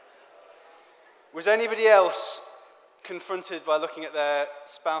Was anybody else confronted by looking at their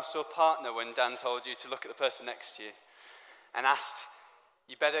spouse or partner when Dan told you to look at the person next to you and asked,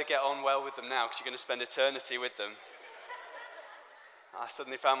 you better get on well with them now because you're going to spend eternity with them? I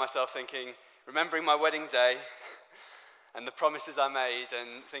suddenly found myself thinking, remembering my wedding day and the promises I made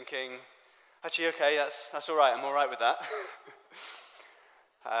and thinking, actually, okay, that's all right, I'm all right with that.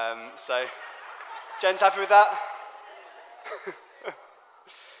 So, Jen's happy with that?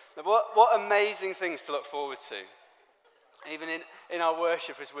 What amazing things to look forward to, even in our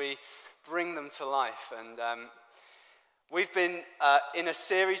worship as we bring them to life. And we've been in a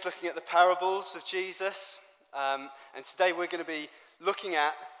series looking at the parables of Jesus, and today we're going to be looking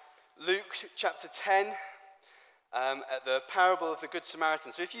at Luke chapter 10, at the parable of the Good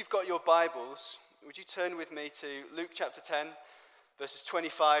Samaritan. So if you've got your Bibles, would you turn with me to Luke chapter 10, verses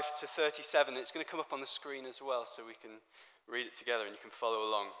 25 to 37. It's going to come up on the screen as well, so we can read it together and you can follow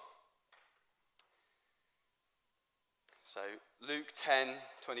along. So, Luke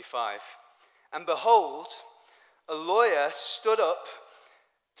 10:25. And behold, a lawyer stood up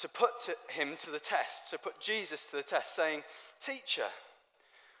to put him to the test, so put Jesus to the test, saying, Teacher,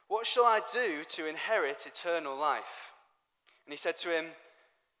 what shall I do to inherit eternal life? And he said to him,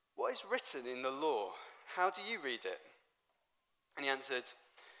 What is written in the law? How do you read it? And he answered,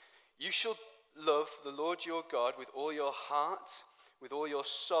 You shall love the Lord your God with all your heart, with all your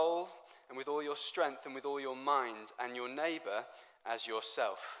soul, and with all your strength, and with all your mind, and your neighbor as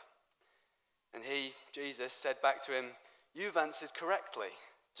yourself. And he, Jesus, said back to him, You've answered correctly.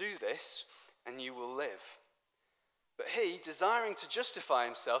 Do this, and you will live. But he, desiring to justify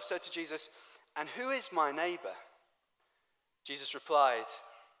himself, said to Jesus, And who is my neighbor? Jesus replied,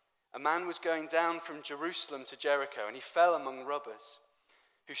 A man was going down from Jerusalem to Jericho, and he fell among robbers,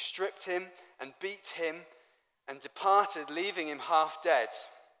 who stripped him and beat him and departed, leaving him half dead.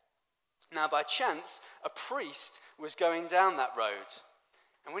 Now by chance, a priest was going down that road,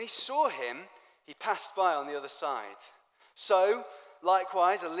 and when he saw him, he passed by on the other side. So,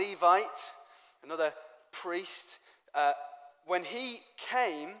 likewise, a Levite, another priest, when he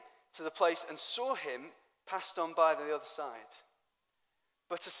came to the place and saw him, passed on by the other side.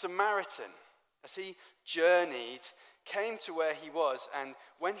 But a Samaritan, as he journeyed, came to where he was, and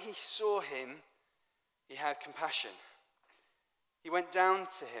when he saw him, he had compassion. He went down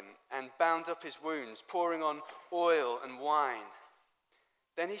to him and bound up his wounds, pouring on oil and wine.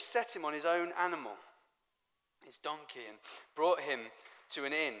 Then he set him on his own animal, his donkey, and brought him to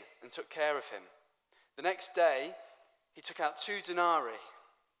an inn and took care of him. The next day, he took out 2 denarii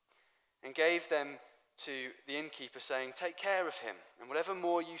and gave them to the innkeeper, saying, Take care of him, and whatever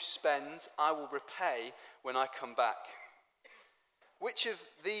more you spend, I will repay when I come back. Which of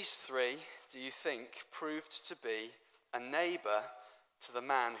these 3 do you think proved to be a neighbor to the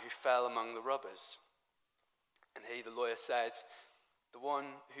man who fell among the robbers? And he, the lawyer, said, The one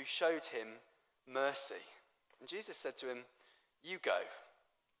who showed him mercy. And Jesus said to him, You go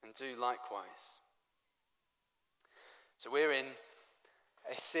and do likewise. So we're in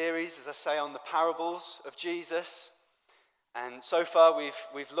a series, as I say, on the parables of Jesus. And so far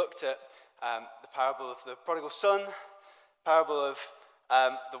we've looked at the parable of the prodigal son, parable of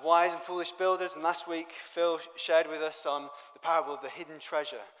the wise and foolish builders, and last week Phil shared with us on the parable of the hidden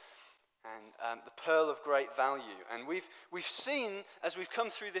treasure and the pearl of great value. And we've seen, as we've come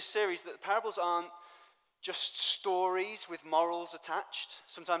through this series, that the parables aren't just stories with morals attached.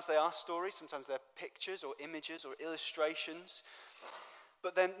 Sometimes they are stories, sometimes they're pictures or images or illustrations.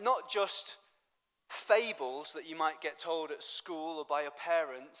 But they're not just fables that you might get told at school or by your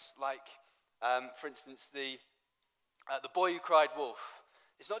parents, like, for instance, the boy who cried wolf.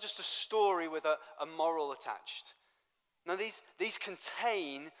 It's not just a story with a moral attached. Now, these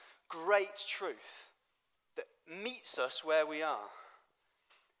contain great truth that meets us where we are.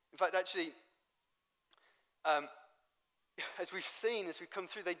 In fact, actually, as we've seen, as we've come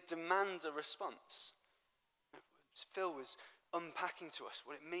through, they demand a response. Phil was unpacking to us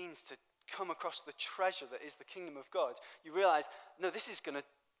what it means to come across the treasure that is the kingdom of God. You realize, no, this is going to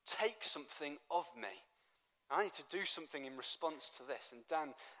take something of me. I need to do something in response to this. And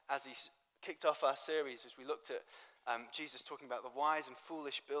Dan, as he kicked off our series, as we looked at Jesus talking about the wise and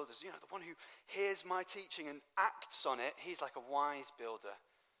foolish builders, the one who hears my teaching and acts on it, he's like a wise builder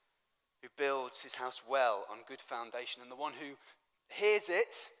who builds his house well on good foundation. And the one who hears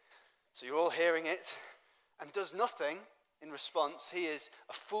it, so you're all hearing it, and does nothing in response, he is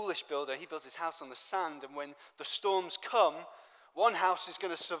a foolish builder. He builds his house on the sand, and when the storms come, one house is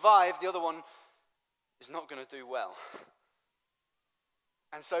going to survive, the other one is not going to do well.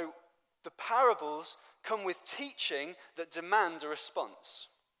 And so the parables come with teaching that demand a response.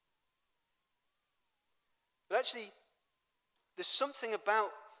 But actually, there's something about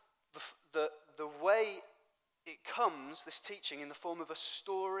the way it comes, this teaching, in the form of a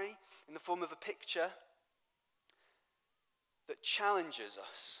story, in the form of a picture, that challenges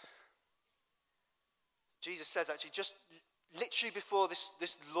us. Jesus says, actually, just literally before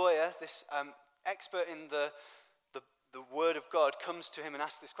this lawyer, this expert in the Word of God, comes to him and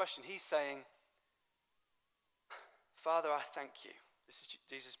asks this question, he's saying, Father, I thank you. This is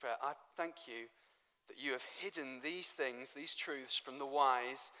Jesus' prayer. I thank you that you have hidden these things, these truths from the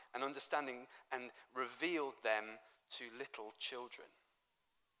wise and understanding and revealed them to little children.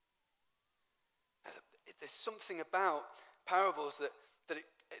 There's something about parables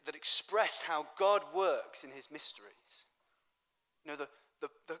that express how God works in his mysteries. You know,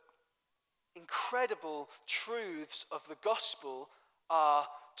 the incredible truths of the gospel are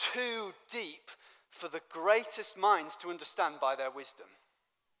too deep for the greatest minds to understand by their wisdom.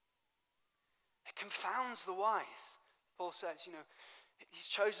 It confounds the wise. Paul says, you know, he's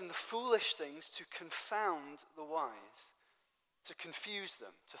chosen the foolish things to confound the wise, to confuse them,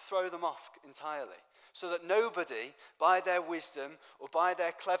 to throw them off entirely, so that nobody, by their wisdom or by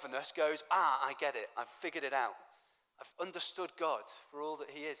their cleverness, goes, I get it, I've figured it out. I've understood God for all that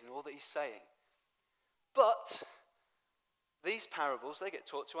he is and all that he's saying. But these parables, they get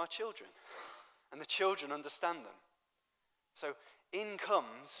taught to our children, and the children understand them. So in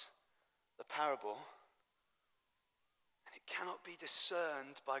comes the parable, and it cannot be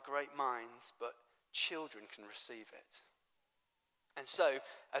discerned by great minds, but children can receive it. And so,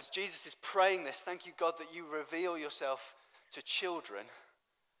 as Jesus is praying this, thank you, God, that you reveal yourself to children,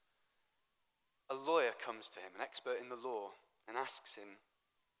 a lawyer comes to him, an expert in the law, and asks him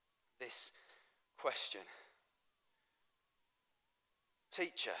this question.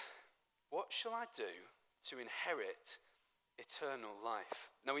 Teacher, what shall I do to inherit eternal life?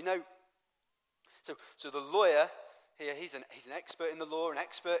 Now we know, so the lawyer here, he's an expert in the law, an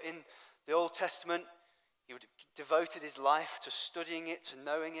expert in the Old Testament. He would have devoted his life to studying it, to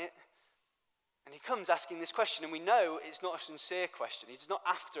knowing it. And he comes asking this question, and we know it's not a sincere question. He's not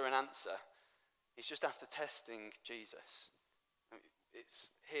after an answer. He's just after testing Jesus.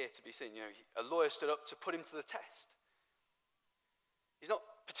 It's here to be seen. You know, a lawyer stood up to put him to the test. He's not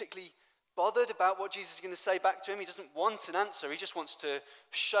particularly bothered about what Jesus is going to say back to him. He doesn't want an answer. He just wants to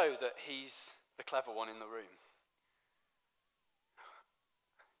show that he's the clever one in the room.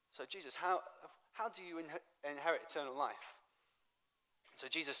 So Jesus, how do you inherit eternal life? So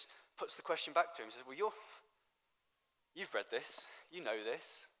Jesus puts the question back to him. He says, well, you've read this. You know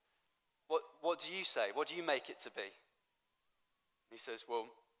this. What do you say? What do you make it to be? He says, well,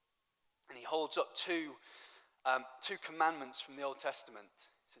 and he holds up two commandments from the Old Testament.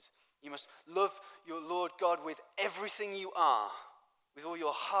 He says, you must love your Lord God with everything you are, with all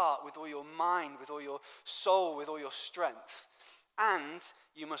your heart, with all your mind, with all your soul, with all your strength. And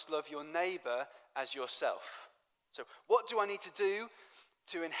you must love your neighbor as yourself. So what do I need to do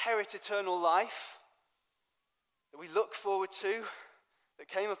to inherit eternal life that we look forward to, that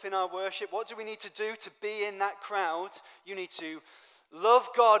came up in our worship? What do we need to do to be in that crowd? You need to love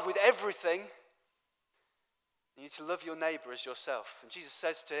God with everything. You need to love your neighbor as yourself. And Jesus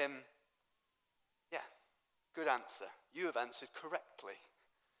says to him, yeah, good answer. You have answered correctly.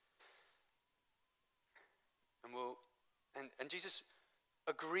 And Jesus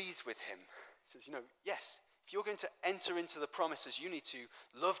agrees with him. He says, yes, if you're going to enter into the promises, you need to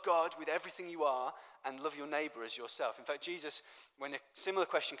love God with everything you are and love your neighbor as yourself. In fact, Jesus, when a similar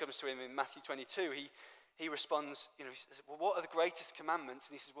question comes to him in Matthew 22, he responds, he says, well, what are the greatest commandments?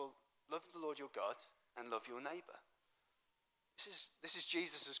 And he says, well, love the Lord your God and love your neighbor. This is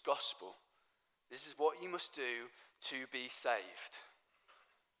Jesus' gospel. This is what you must do to be saved.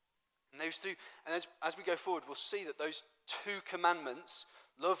 And those two, and as we go forward, we'll see that those two commandments,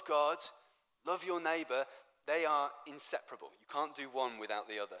 love God, love your neighbor, they are inseparable. You can't do one without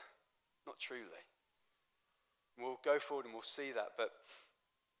the other. Not truly. We'll go forward and we'll see that. But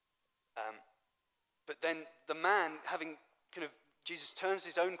then the man, having Jesus turns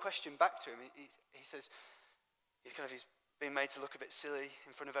his own question back to him. He says, he's being made to look a bit silly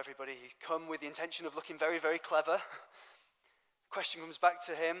in front of everybody. He's come with the intention of looking very, very clever. The question comes back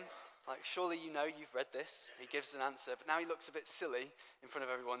to him. Like, surely you've read this. He gives an answer, but now he looks a bit silly in front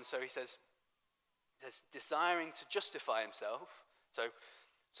of everyone. So he says, desiring to justify himself, so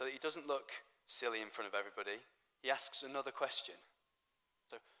that he doesn't look silly in front of everybody, he asks another question.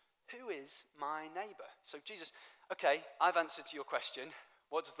 So, who is my neighbor? So Jesus, okay, I've answered to your question.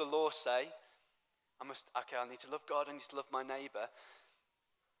 What does the law say? I need to love God, I need to love my neighbor.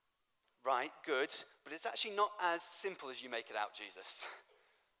 Right, good. But it's actually not as simple as you make it out, Jesus.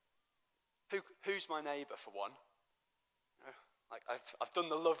 Who's my neighbour, for one? You know, like I've done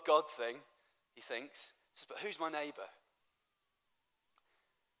the love God thing, he thinks. He says, but who's my neighbour?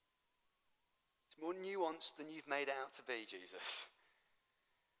 It's more nuanced than you've made it out to be, Jesus.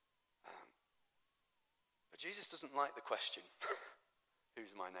 But Jesus doesn't like the question,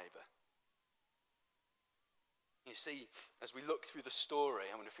 who's my neighbour? You see, as we look through the story,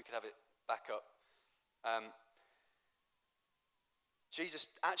 I wonder if we could have it back up. Jesus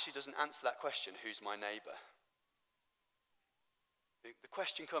actually doesn't answer that question, who's my neighbour? The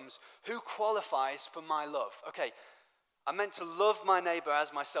question comes, who qualifies for my love? Okay, I'm meant to love my neighbour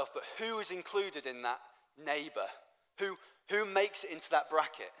as myself, but who is included in that neighbour? Who makes it into that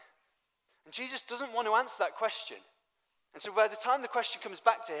bracket? And Jesus doesn't want to answer that question. And so by the time the question comes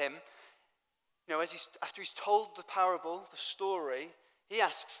back to him, you know, after he's told the parable, the story, he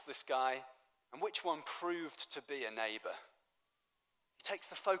asks this guy, and which one proved to be a neighbour? He takes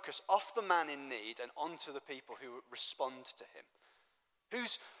the focus off the man in need and onto the people who respond to him.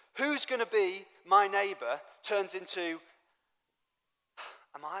 Who's going to be my neighbour turns into,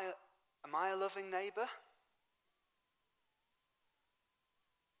 am I a loving neighbour?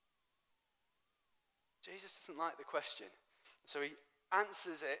 Jesus doesn't like the question. So he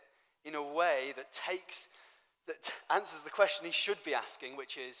answers it in a way that answers the question he should be asking,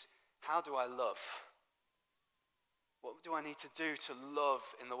 which is, how do I love? What do I need to do to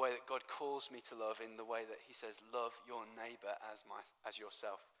love in the way that God calls me to love, in the way that he says, love your neighbour as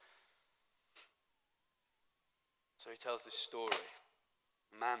yourself? So he tells this story.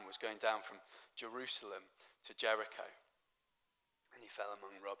 A man was going down from Jerusalem to Jericho, and he fell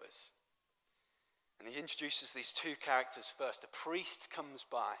among robbers. And he introduces these two characters first. A priest comes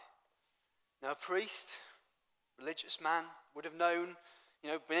by. Now a priest, religious man, would have known,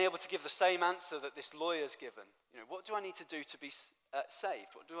 been able to give the same answer that this lawyer's given. What do I need to do to be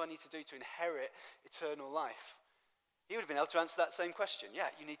saved? What do I need to do to inherit eternal life? He would have been able to answer that same question. Yeah,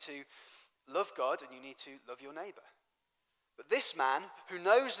 you need to love God and you need to love your neighbour. But this man, who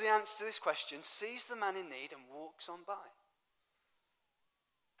knows the answer to this question, sees the man in need and walks on by.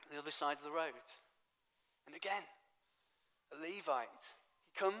 On the other side of the road. And again, a Levite.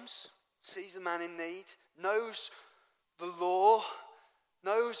 He comes, sees a man in need, knows the law,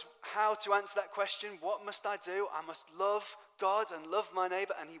 knows how to answer that question. What must I do? I must love God and love my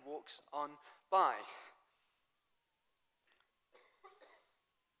neighbour. And he walks on by.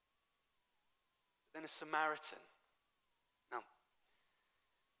 Then a Samaritan. Now,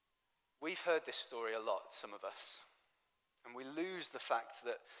 we've heard this story a lot, some of us. And we lose the fact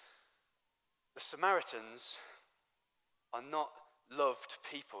that the Samaritans are not loved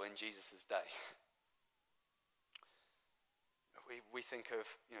people in Jesus' day. We think of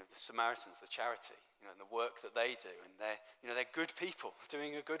the Samaritans, the charity, and the work that they do, and they're good people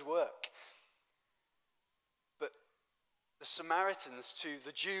doing a good work. But the Samaritans to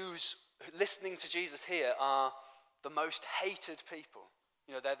the Jews listening to Jesus here are the most hated people.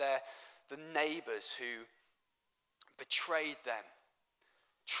 They're the neighbours who betrayed them.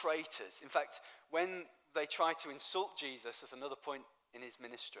 Traitors. In fact, when they try to insult Jesus as another point in his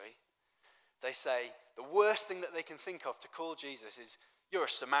ministry, they say the worst thing that they can think of to call Jesus is, you're a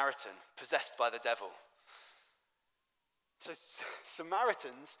Samaritan possessed by the devil. So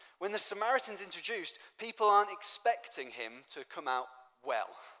Samaritans, when the Samaritan's introduced, people aren't expecting him to come out well.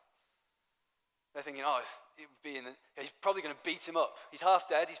 They're thinking, he's probably going to beat him up. He's half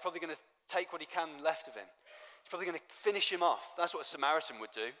dead. He's probably going to take what he can left of him. He's probably going to finish him off. That's what a Samaritan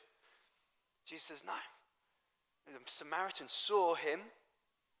would do. Jesus says, no. The Samaritan saw him,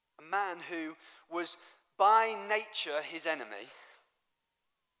 a man who was by nature his enemy,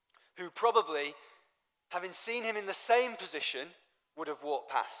 who probably, having seen him in the same position, would have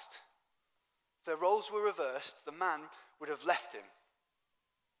walked past. If their roles were reversed, the man would have left him.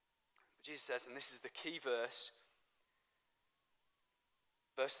 But Jesus says, and this is the key verse,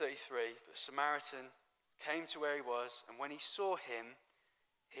 verse 33, but the Samaritan came to where he was, and when he saw him,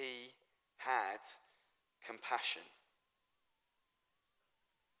 he had compassion.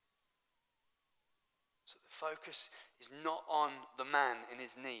 So the focus is not on the man in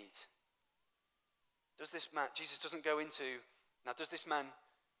his need. Jesus doesn't go into, now does this man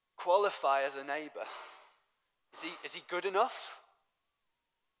qualify as a neighbour? Is he good enough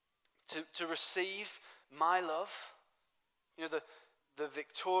to receive my love? The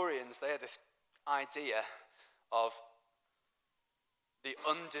Victorians, they had this idea of the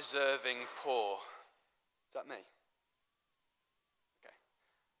undeserving poor. Is that me?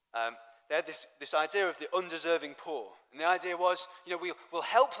 Okay. They had this idea of the undeserving poor. And the idea was, we'll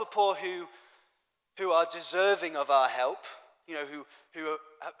help the poor who are deserving of our help. who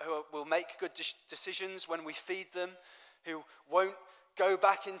will make good decisions when we feed them, who won't go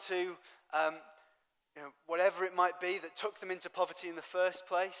back into whatever it might be that took them into poverty in the first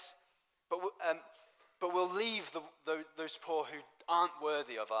place, but we'll leave those poor who aren't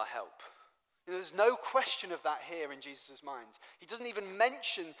worthy of our help. There's no question of that here in Jesus' mind. He doesn't even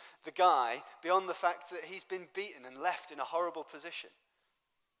mention the guy beyond the fact that he's been beaten and left in a horrible position.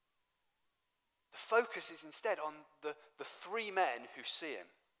 The focus is instead on the three men who see him.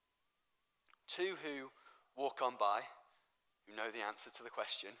 Two who walk on by, who know the answer to the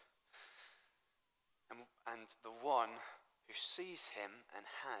question, and the one who sees him and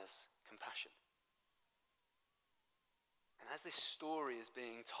has compassion. And as this story is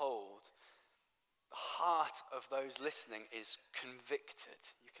being told, the heart of those listening is convicted,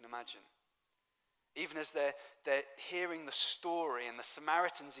 you can imagine. Even as they're hearing the story and the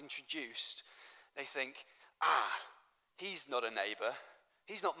Samaritans introduced, they think, he's not a neighbor.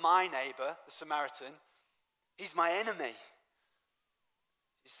 He's not my neighbor, the Samaritan. He's my enemy.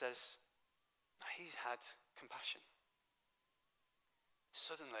 He says, he's had compassion.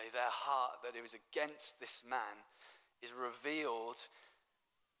 Suddenly their heart that it was against this man is revealed.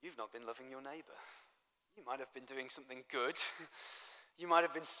 You've not been loving your neighbor. You might have been doing something good. You might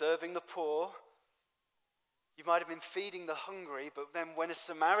have been serving the poor. You might have been feeding the hungry, but then when a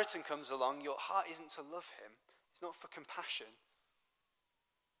Samaritan comes along, your heart isn't to love him. It's not for compassion.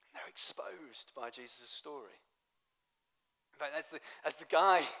 They're exposed by Jesus' story. In fact, as the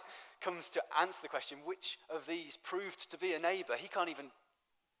guy comes to answer the question, which of these proved to be a neighbor, he can't even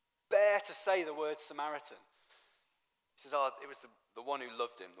bear to say the word Samaritan. He says, it was the one who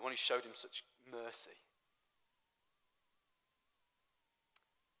loved him, the one who showed him such mercy.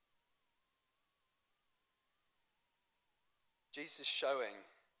 Jesus is showing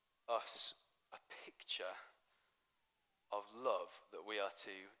us a picture of love that we are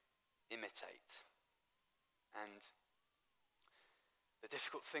to imitate. And the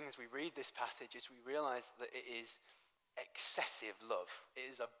difficult thing as we read this passage is we realize that it is excessive love.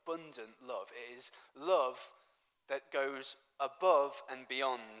 It is abundant love. It is love that goes above and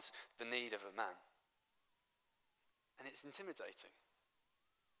beyond the need of a man. And it's intimidating.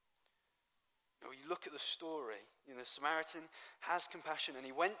 You look at the story, the Samaritan has compassion and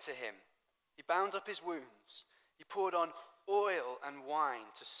he went to him. He bound up his wounds. He poured on oil and wine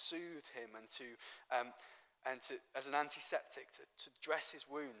to soothe him and to as an antiseptic to dress his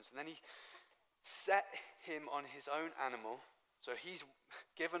wounds. And then he set him on his own animal. So he's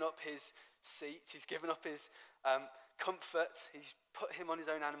given up his seat. He's given up his comfort. He's put him on his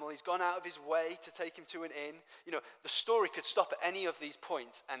own animal. He's gone out of his way to take him to an inn. The story could stop at any of these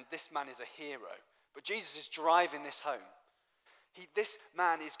points, and this man is a hero. But Jesus is driving this home. This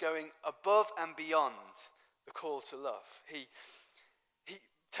man is going above and beyond the call to love. He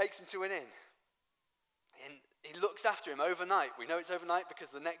takes him to an inn, and he looks after him overnight. We know it's overnight because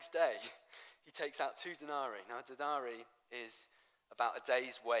the next day he takes out 2 denarii. Now, a denarii is about a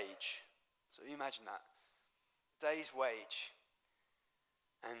day's wage. So you imagine that. Day's wage.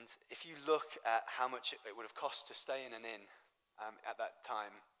 And if you look at how much it would have cost to stay in an inn at that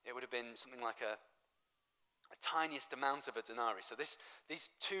time, it would have been something like a tiniest amount of a denarii. So these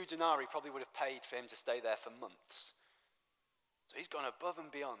 2 denarii probably would have paid for him to stay there for months. So he's gone above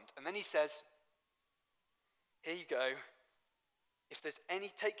and beyond. And then he says, here you go.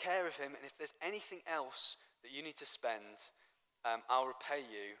 Take care of him, and if there's anything else that you need to spend, I'll repay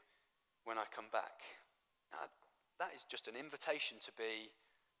you when I come back. Now, that is just an invitation to be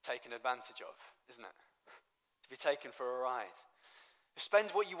taken advantage of, isn't it? To be taken for a ride. Spend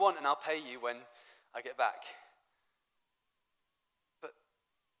what you want and I'll pay you when I get back. But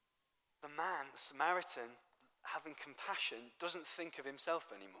the man, the Samaritan, having compassion, doesn't think of himself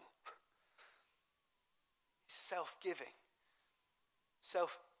anymore. He's self-giving.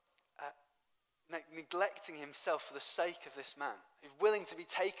 Neglecting himself for the sake of this man. He's willing to be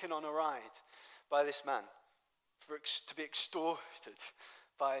taken on a ride by this man, to be extorted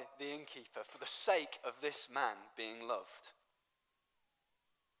by the innkeeper for the sake of this man being loved.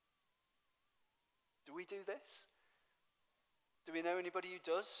 Do we do this? Do we know anybody who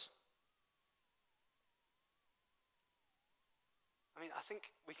does? I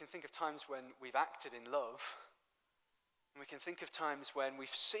think we can think of times when we've acted in love. And we can think of times when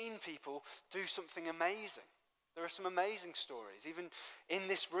we've seen people do something amazing. There are some amazing stories, even in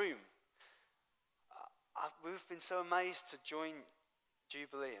this room. We've been so amazed to join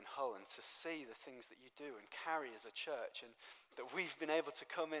Jubilee and Hull and to see the things that you do and carry as a church, and that we've been able to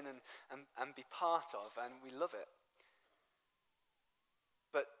come in and be part of, and we love it.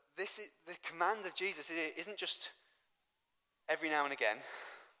 But the command of Jesus isn't just every now and again.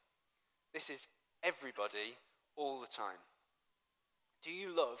 This is everybody all the time. Do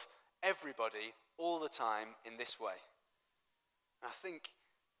you love everybody all the time in this way? And I think,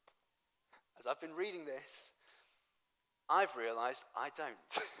 as I've been reading this, I've realized I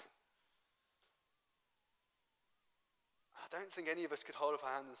don't. I don't think any of us could hold up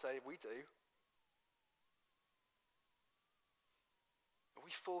our hand and say, we do.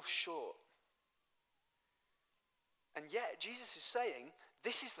 We fall short. And yet, Jesus is saying,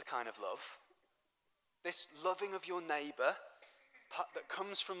 this is the kind of love, this loving of your neighbor that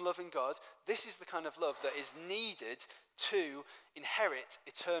comes from loving God, this is the kind of love that is needed to inherit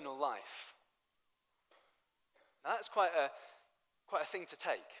eternal life. Now, that's quite a thing to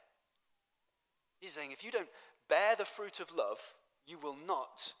take. He's saying, if you don't bear the fruit of love, you will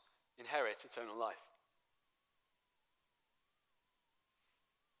not inherit eternal life.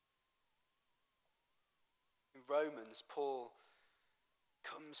 In Romans, Paul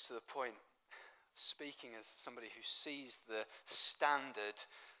comes to the point, speaking as somebody who sees the standard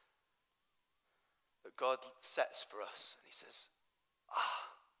that God sets for us. And he says,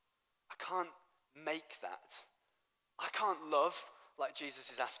 I can't make that. I can't love like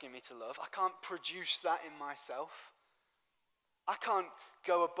Jesus is asking me to love. I can't produce that in myself. I can't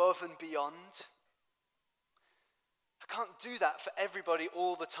go above and beyond. I can't do that for everybody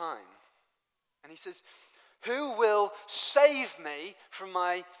all the time. And he says, who will save me from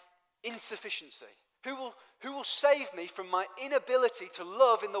my insufficiency? Who will save me from my inability to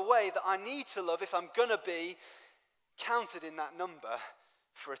love in the way that I need to love if I'm going to be counted in that number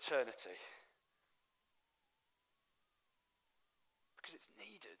for eternity? Because it's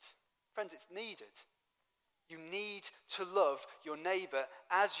needed. Friends, it's needed. You need to love your neighbor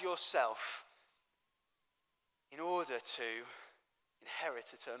as yourself in order to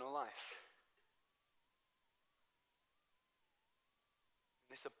inherit eternal life.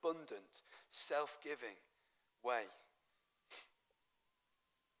 In this abundant, self-giving way.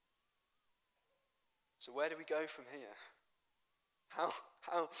 So where do we go from here?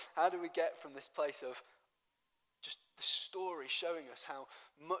 How do we get from this place of just the story showing us how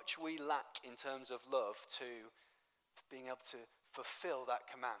much we lack in terms of love to being able to fulfill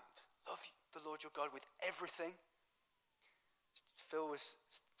that command? Love the Lord your God with everything. Phil was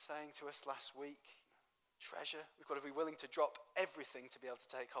saying to us last week, treasure. We've got to be willing to drop everything to be able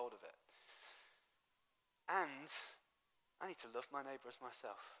to take hold of it. And I need to love my neighbor as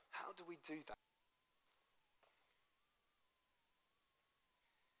myself. How do we do that?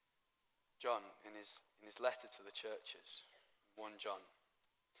 John, in his letter to the churches, 1 John,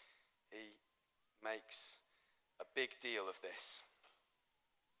 he makes a big deal of this.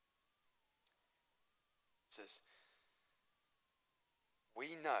 He says,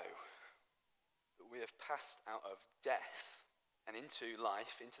 we know that we have passed out of death and into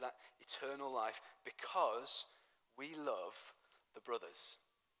life, into that eternal life, because we love the brothers.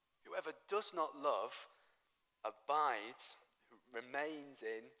 Whoever does not love abides, remains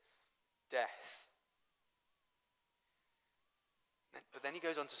in death. But then he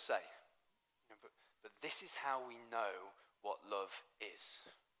goes on to say, but this is how we know what love is.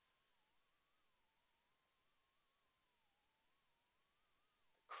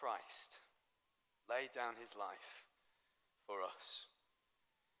 Christ laid down his life for us.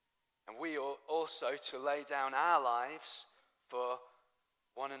 And we ought also to lay down our lives for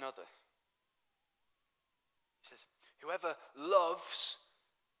one another. He says, whoever loves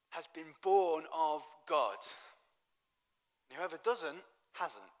has been born of God. And whoever doesn't,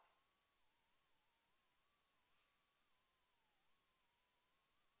 hasn't.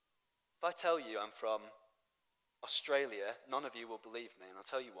 If I tell you I'm from Australia, none of you will believe me, and I'll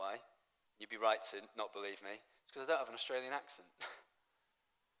tell you why. You'd be right to not believe me. It's because I don't have an Australian accent.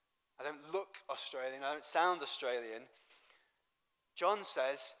 I don't look Australian, I don't sound Australian. John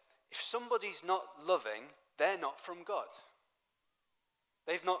says, if somebody's not loving, they're not from God.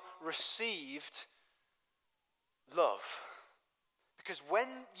 They've not received love. Because when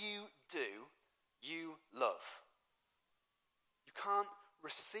you do, you love. You can't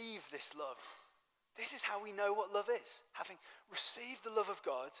receive this love. This is how we know what love is. Having received the love of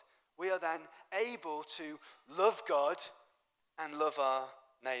God, we are then able to love God and love our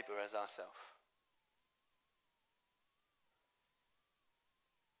neighbor as ourselves.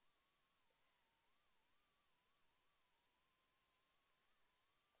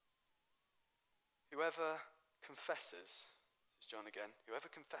 Whoever confesses, this is John again, whoever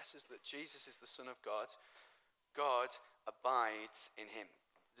confesses that Jesus is the Son of God, God abides in him,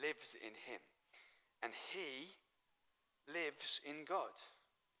 lives in him, and he lives in God.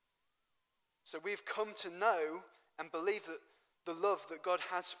 So we've come to know and believe that the love that God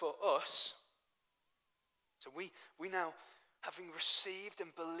has for us. So we now, having received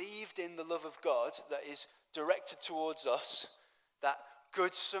and believed in the love of God that is directed towards us, that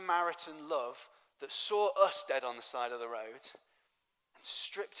good Samaritan love that saw us dead on the side of the road and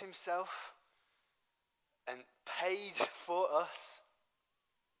stripped himself and paid for us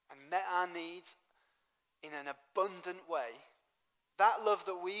and met our needs in an abundant way, that love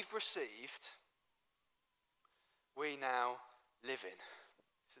that we've received, we now live in.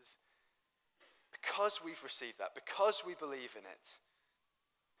 This is because we've received that, because we believe in it,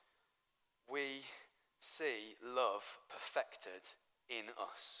 we see love perfected in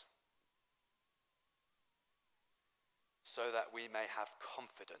us, so that we may have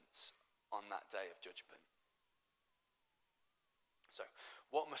confidence on that day of judgment. So,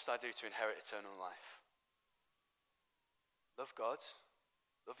 what must I do to inherit eternal life? Love God,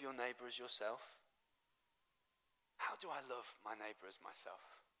 love your neighbour as yourself. How do I love my neighbour as myself?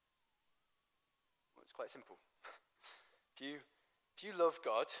 Well, it's quite simple. If you love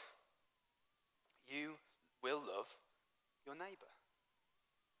God, you will love your neighbour.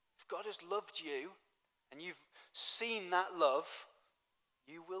 If God has loved you and you've seen that love,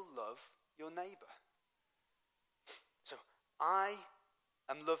 you will love your neighbour. So I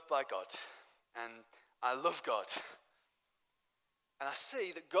am loved by God, and I love God. And I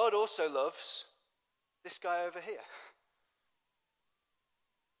see that God also loves this guy over here.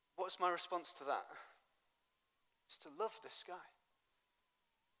 What's my response to that? It's to love this guy.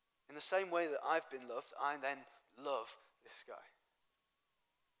 In the same way that I've been loved, I then love this guy.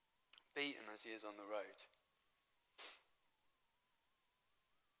 Beaten as he is on the road.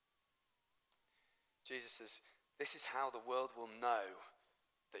 Jesus says, this is how the world will know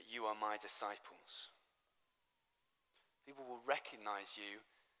that you are my disciples. People will recognize you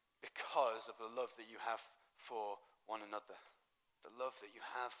because of the love that you have for one another. The love that you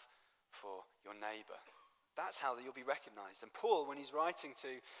have for your neighbour. That's how you'll be recognized. And Paul, when he's writing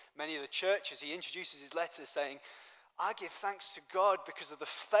to many of the churches, he introduces his letter saying, I give thanks to God because of the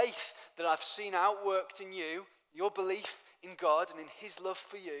faith that I've seen outworked in you, your belief in God and in his love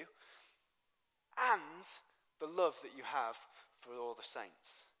for you, and the love that you have for all the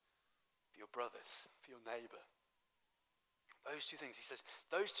saints, for your brothers, for your neighbour. Those two things, he says,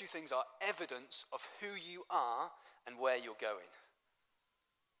 those two things are evidence of who you are and where you're going.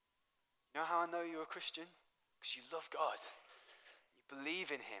 You know how I know you're a Christian? Because you love God. You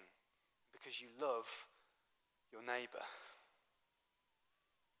believe in him. Because you love your neighbour.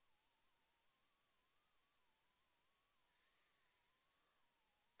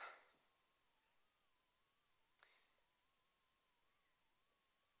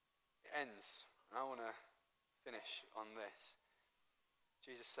 It ends, and I want to finish on this.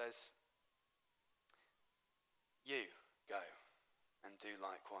 Jesus says, you go and do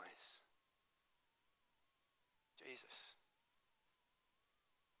likewise. Jesus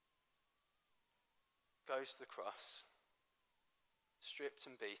goes to the cross, stripped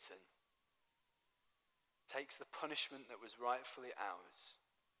and beaten, takes the punishment that was rightfully ours,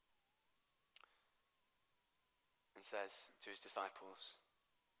 and says to his disciples,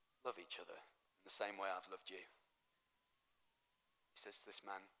 love each other in the same way I've loved you. He says to this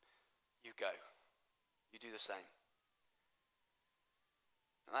man, you go, you do the same.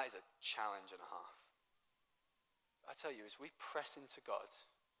 And that is a challenge and a half. I tell you, as we press into God,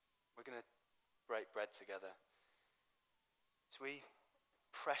 we're going to break bread together. As we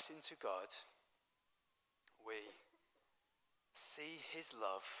press into God, we see his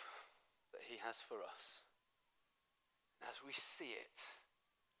love that he has for us. And as we see it,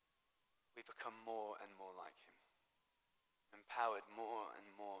 we become more and more like him, empowered more and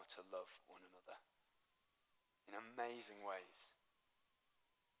more to love one another in amazing ways.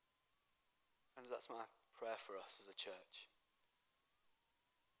 Friends, that's my prayer for us as a church.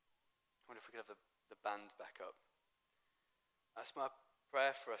 I wonder if we could have the band back up. That's my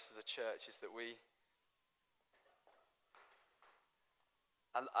prayer for us as a church, is that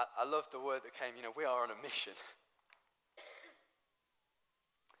I love the word that came, we are on a mission.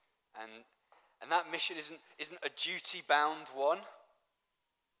 And that mission isn't a duty-bound one.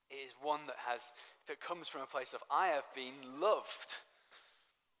 It is one that comes from a place of, I have been loved.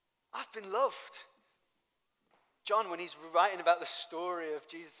 I've been loved. John, when he's writing about the story of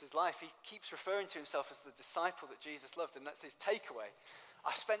Jesus' life, he keeps referring to himself as the disciple that Jesus loved, and that's his takeaway.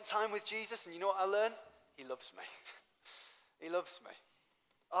 I spent time with Jesus, and you know what I learned? He loves me. He loves me.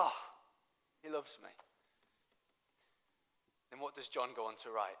 Oh, he loves me. Then what does John go on to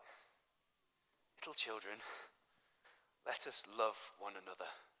write? Little children, let us love one another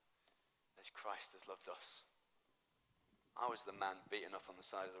as Christ has loved us. I was the man beaten up on the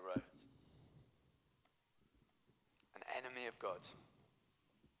side of the road. An enemy of God.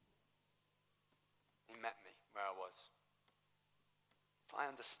 He met me where I was. If I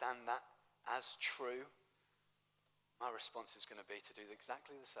understand that as true, my response is going to be to do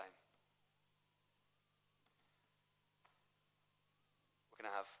exactly the same. We're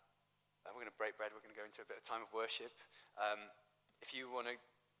going to break bread. We're going to go into a bit of time of worship. If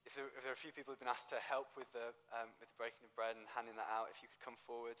there are a few people who've been asked to help with the breaking of bread and handing that out, if you could come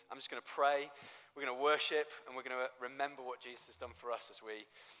forward. I'm just going to pray. We're going to worship, and we're going to remember what Jesus has done for us as we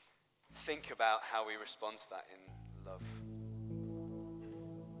think about how we respond to that in love.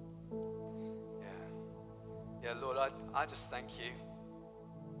 Yeah, Lord, I just thank you.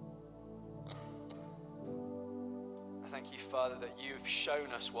 I thank you, Father, that you've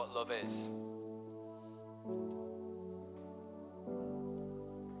shown us what love is.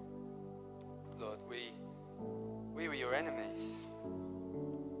 Lord, we were your enemies.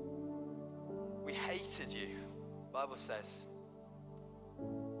 We hated you, the Bible says.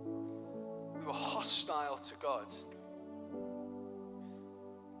 We were hostile to God.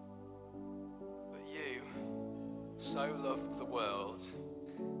 But you so loved the world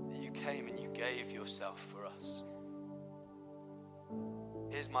that you came and you gave yourself for us.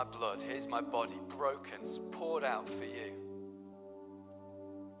 Here's my blood, here's my body, broken, poured out for you.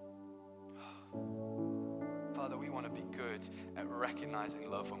 Father, we want to be good at recognizing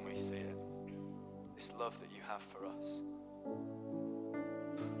love when we see it. This love that you have for us.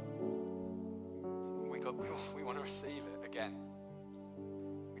 We want to receive it again.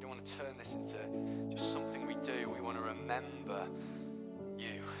 We don't want to turn this into just something we do. We want to remember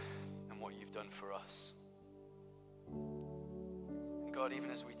you and what you've done for us. And God, even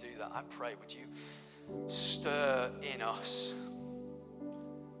as we do that, I pray, would you stir in us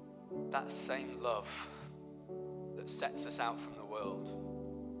that same love that sets us out from the world.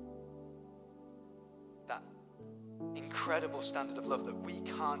 That incredible standard of love that we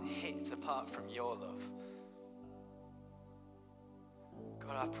can't hit apart from your love.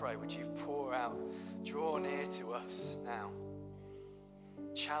 God, I pray, would you pour out, draw near to us now.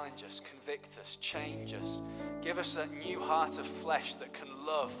 Challenge us, convict us, change us. Give us that new heart of flesh that can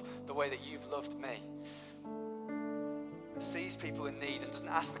love the way that you've loved me. That sees people in need and doesn't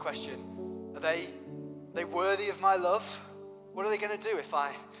ask the question, are they worthy of my love? What are they going to do if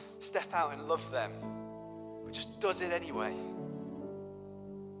I step out and love them? But just does it anyway.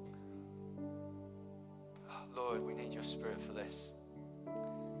 Oh, Lord, we need your Spirit for this.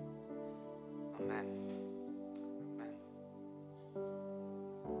 Amen. Amen.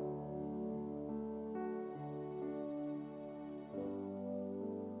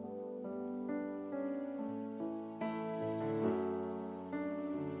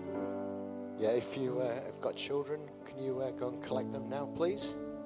 Yeah, if you have got children, can you go and collect them now, please?